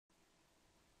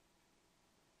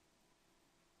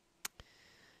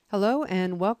Hello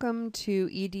and welcome to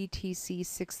EDTC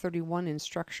 631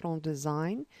 Instructional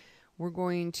Design. We're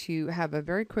going to have a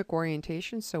very quick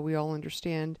orientation so we all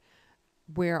understand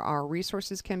where our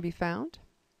resources can be found.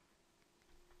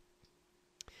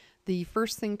 The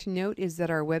first thing to note is that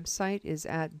our website is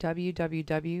at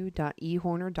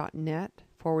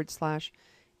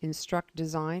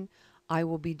www.ehorner.net/instruct-design. I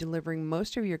will be delivering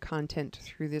most of your content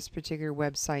through this particular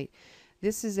website.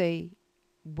 This is a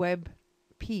web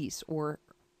piece or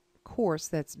course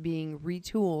that's being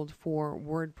retooled for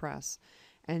WordPress,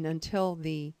 and until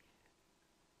the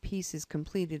piece is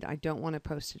completed I don't want to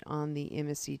post it on the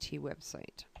MSCT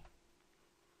website.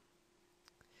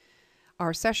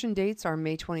 Our session dates are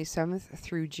May 27th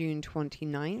through June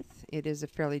 29th. It is a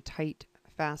fairly tight,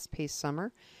 fast-paced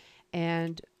summer,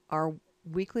 and our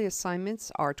weekly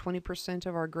assignments are 20%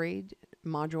 of our grade.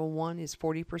 Module 1 is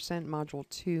 40%, Module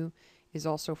 2 is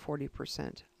also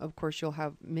 40%. Of course, you'll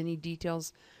have many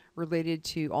details related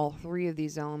to all three of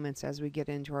these elements as we get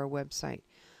into our website.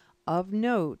 Of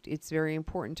note, it's very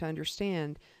important to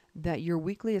understand that your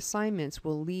weekly assignments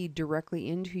will lead directly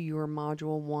into your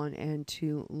Module 1 and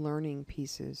 2 learning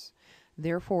pieces.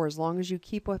 Therefore, as long as you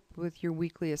keep up with your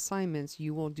weekly assignments,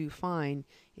 you will do fine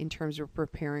in terms of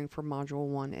preparing for Module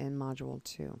 1 and Module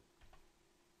 2.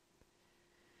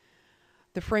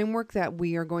 The framework that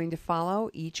we are going to follow,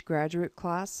 each graduate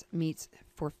class meets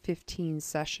for 15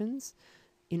 sessions.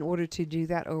 In order to do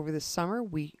that over the summer,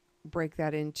 we break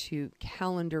that into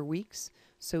calendar weeks.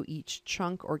 So each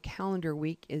chunk or calendar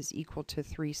week is equal to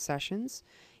 3 sessions.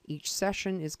 Each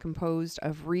session is composed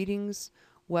of readings,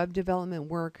 web development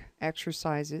work,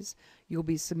 exercises. You'll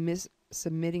be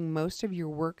submitting most of your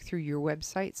work through your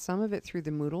website, some of it through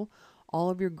the Moodle. All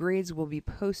of your grades will be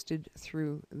posted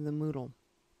through the Moodle.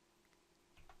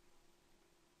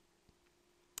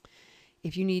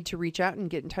 If you need to reach out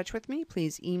and get in touch with me,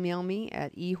 please email me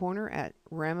at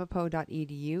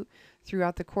ehorner@ramapo.edu.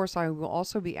 Throughout the course, I will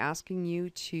also be asking you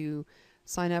to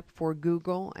sign up for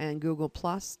Google and Google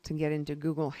Plus to get into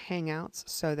Google Hangouts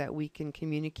so that we can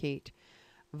communicate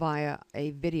via a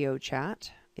video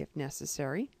chat if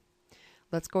necessary.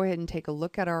 Let's go ahead and take a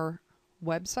look at our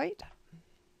website.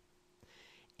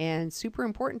 And super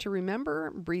important to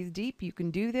remember, breathe deep, you can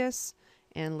do this,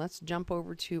 and let's jump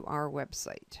over to our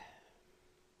website.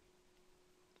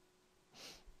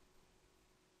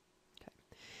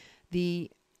 The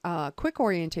quick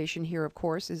orientation here, of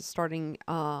course, is starting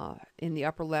in the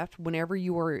upper left. Whenever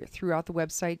you are throughout the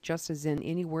website, just as in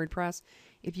any WordPress,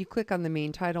 if you click on the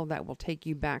main title, that will take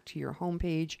you back to your home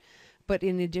page. But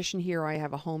in addition here, I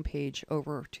have a home page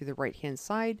over to the right-hand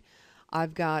side.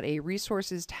 I've got a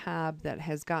resources tab that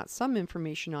has got some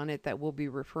information on it that we'll be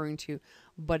referring to,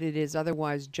 but it is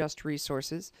otherwise just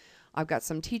resources. I've got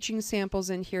some teaching samples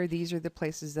in here. These are the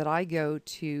places that I go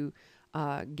to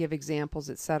give examples,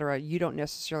 etc. You don't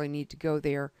necessarily need to go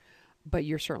there, but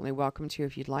you're certainly welcome to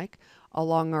if you'd like.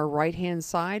 Along our right-hand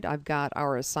side, I've got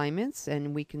our assignments,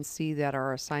 and we can see that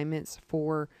our assignments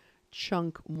for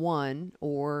Chunk 1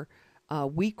 or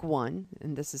Week 1,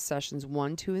 and this is Sessions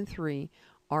 1, 2, and 3,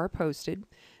 are posted.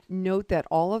 Note that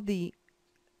all of the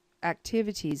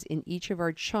activities in each of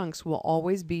our chunks will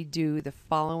always be due the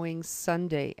following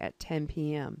Sunday at 10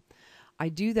 p.m. I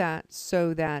do that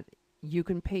so that you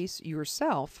can pace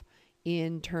yourself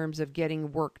in terms of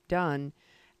getting work done,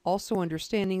 also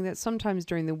understanding that sometimes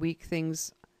during the week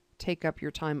things take up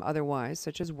your time otherwise,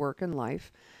 such as work and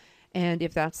life. And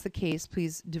if that's the case,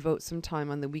 please devote some time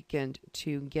on the weekend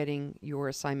to getting your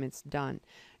assignments done.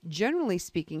 Generally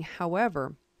speaking,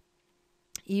 however,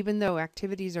 even though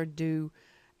activities are due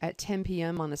at 10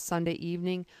 p.m. on a Sunday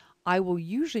evening, I will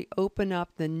usually open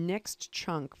up the next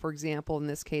chunk. For example, in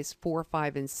this case, 4,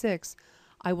 5, and 6,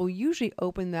 I will usually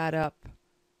open that up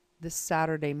this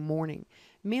Saturday morning,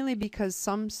 mainly because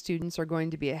some students are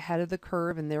going to be ahead of the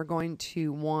curve and they're going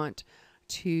to want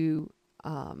to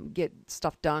get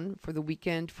stuff done for the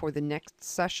weekend for the next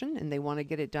session, and they want to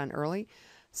get it done early.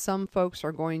 Some folks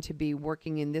are going to be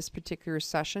working in this particular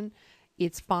session.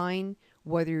 It's fine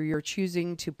whether you're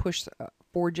choosing to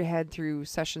forge ahead through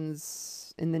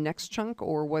sessions in the next chunk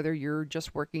or whether you're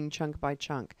just working chunk by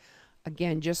chunk.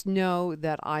 Again, just know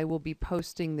that I will be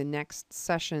posting the next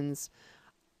sessions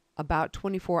about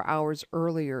 24 hours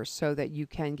earlier so that you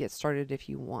can get started if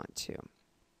you want to.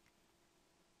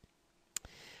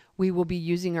 We will be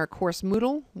using our course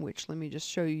Moodle, which let me just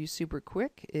show you super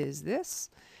quick, is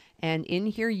this. And in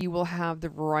here you will have the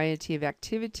variety of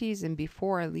activities. And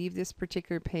before I leave this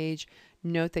particular page,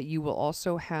 note that you will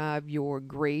also have your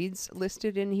grades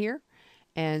listed in here.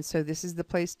 And so this is the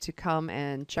place to come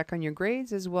and check on your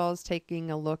grades, as well as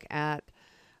taking a look at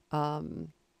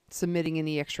submitting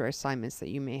any extra assignments that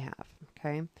you may have.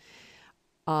 Okay.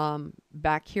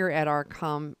 Back here at our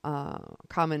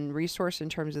common resource in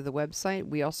terms of the website,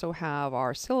 we also have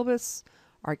our syllabus,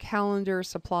 our calendar,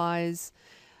 supplies.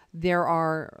 There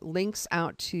are links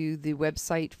out to the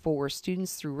website for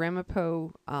students through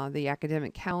Ramapo, the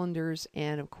academic calendars,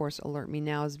 and of course Alert Me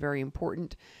Now is very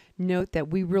important. Note that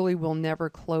we really will never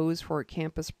close for a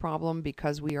campus problem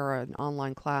because we are an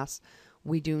online class.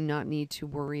 We do not need to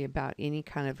worry about any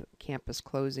kind of campus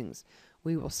closings.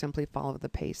 We will simply follow the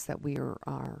pace that we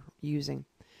are using.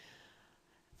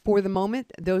 For the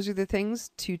moment, those are the things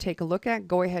to take a look at.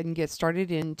 Go ahead and get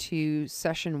started into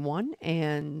session 1,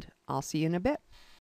 and I'll see you in a bit.